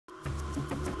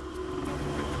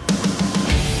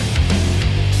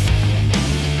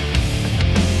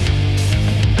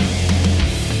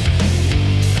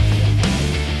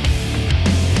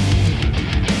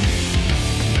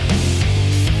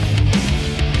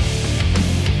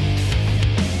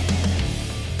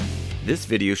This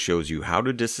video shows you how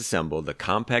to disassemble the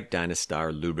Compact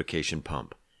Dyna-Star lubrication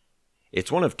pump.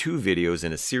 It's one of two videos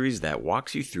in a series that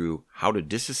walks you through how to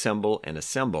disassemble and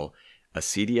assemble a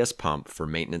CDS pump for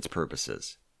maintenance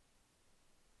purposes.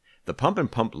 The pump and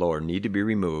pump lower need to be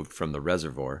removed from the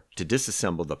reservoir to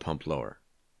disassemble the pump lower.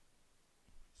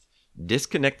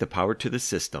 Disconnect the power to the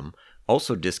system.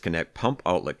 Also disconnect pump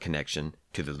outlet connection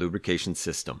to the lubrication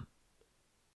system.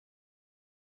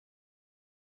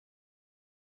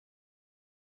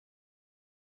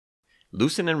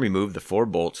 Loosen and remove the 4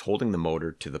 bolts holding the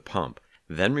motor to the pump,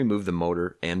 then remove the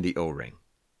motor and the O-ring.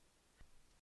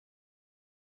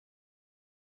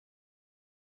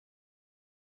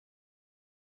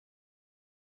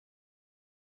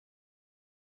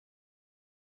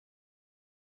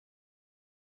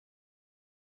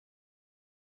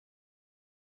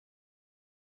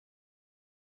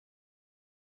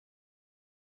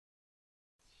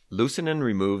 Loosen and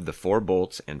remove the 4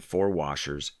 bolts and 4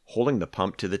 washers holding the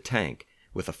pump to the tank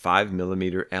with a 5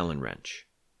 mm Allen wrench.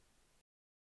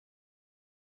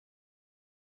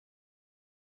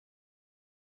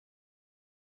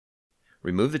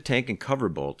 Remove the tank and cover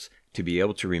bolts to be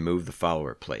able to remove the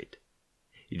follower plate.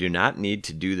 You do not need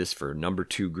to do this for number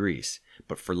 2 grease,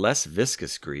 but for less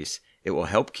viscous grease, it will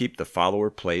help keep the follower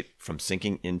plate from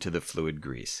sinking into the fluid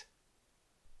grease.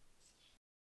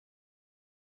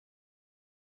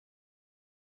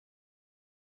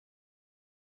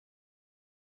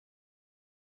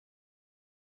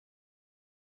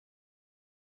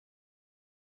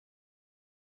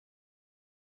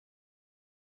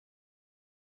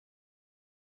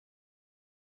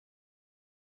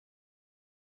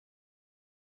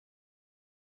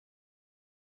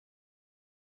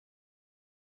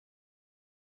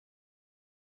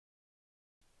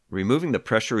 Removing the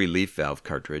pressure relief valve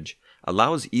cartridge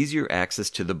allows easier access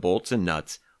to the bolts and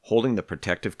nuts holding the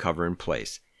protective cover in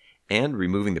place, and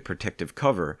removing the protective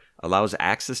cover allows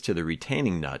access to the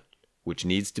retaining nut, which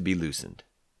needs to be loosened.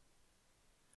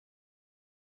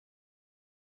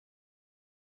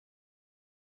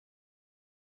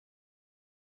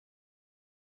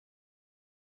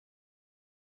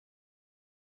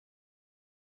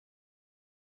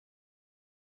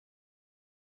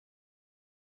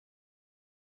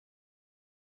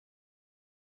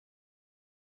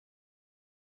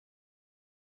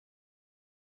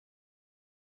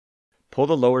 Pull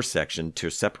the lower section to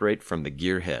separate from the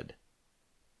gear head.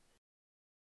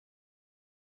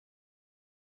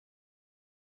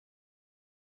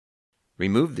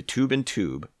 Remove the tube and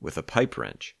tube with a pipe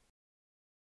wrench.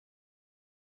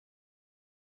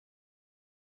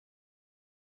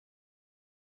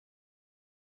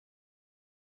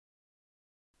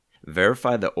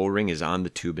 Verify the O-ring is on the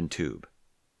tube and tube.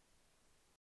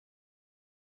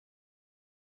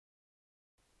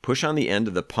 Push on the end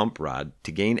of the pump rod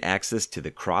to gain access to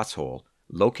the cross hole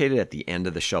located at the end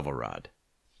of the shovel rod.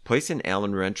 Place an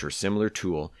Allen wrench or similar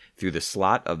tool through the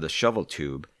slot of the shovel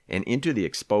tube and into the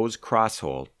exposed cross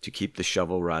hole to keep the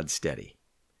shovel rod steady.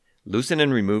 Loosen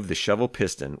and remove the shovel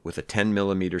piston with a 10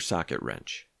 mm socket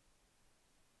wrench.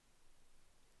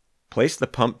 Place the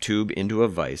pump tube into a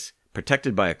vise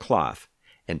protected by a cloth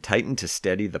and tighten to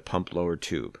steady the pump lower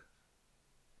tube.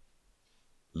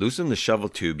 Loosen the shovel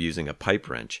tube using a pipe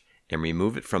wrench and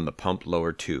remove it from the pump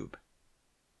lower tube.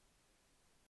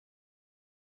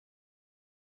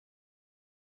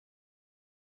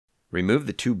 Remove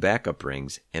the 2 backup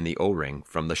rings and the O-ring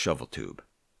from the shovel tube.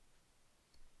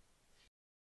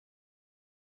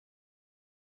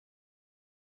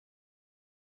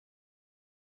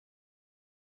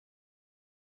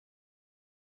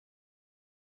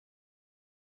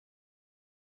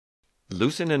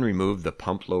 Loosen and remove the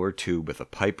pump lower tube with a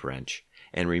pipe wrench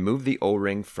and remove the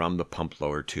O-ring from the pump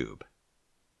lower tube.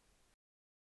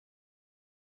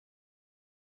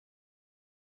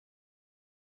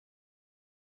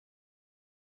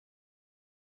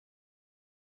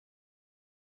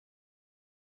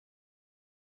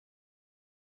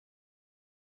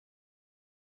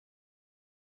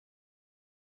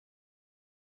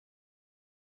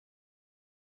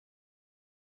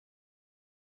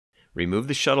 Remove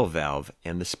the shuttle valve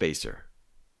and the spacer.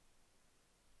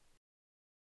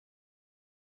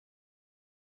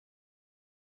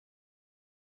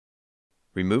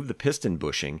 Remove the piston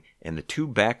bushing and the 2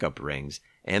 backup rings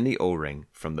and the O-ring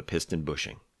from the piston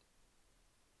bushing.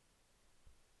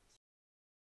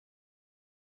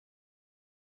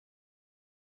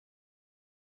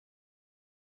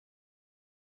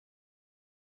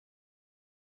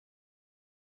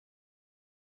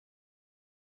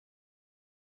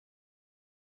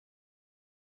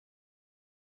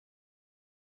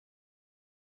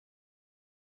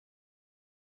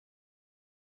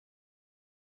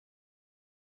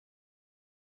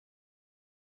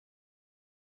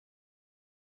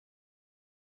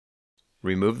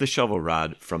 Remove the shovel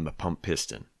rod from the pump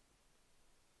piston.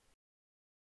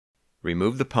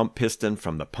 Remove the pump piston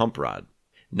from the pump rod.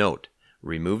 Note,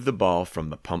 remove the ball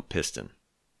from the pump piston.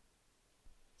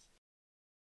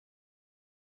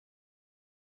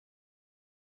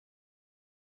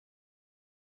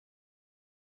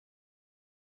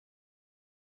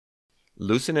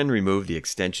 Loosen and remove the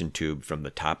extension tube from the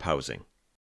top housing.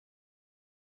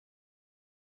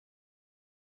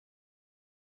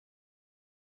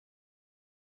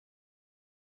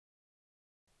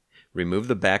 Remove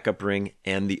the backup ring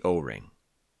and the O-ring.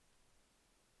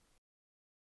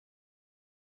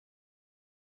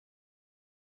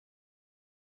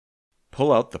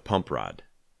 Pull out the pump rod.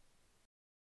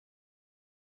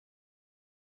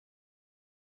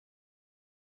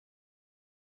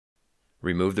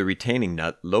 Remove the retaining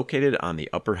nut located on the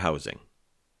upper housing.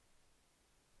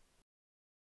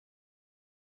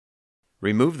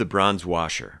 Remove the bronze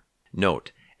washer.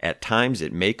 Note, at times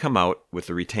it may come out with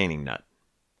the retaining nut.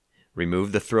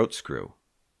 Remove the throat screw.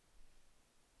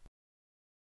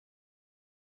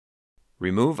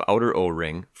 Remove outer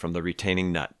O-ring from the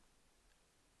retaining nut.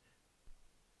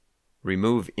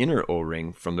 Remove inner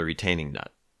O-ring from the retaining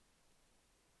nut.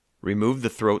 Remove the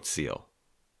throat seal.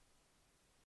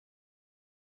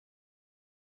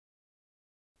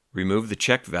 Remove the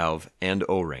check valve and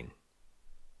O-ring.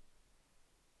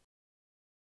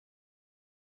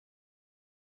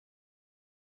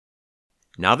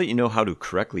 Now that you know how to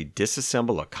correctly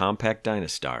disassemble a compact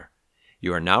Dyna-Star,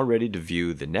 you are now ready to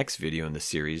view the next video in the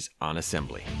series on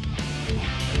assembly.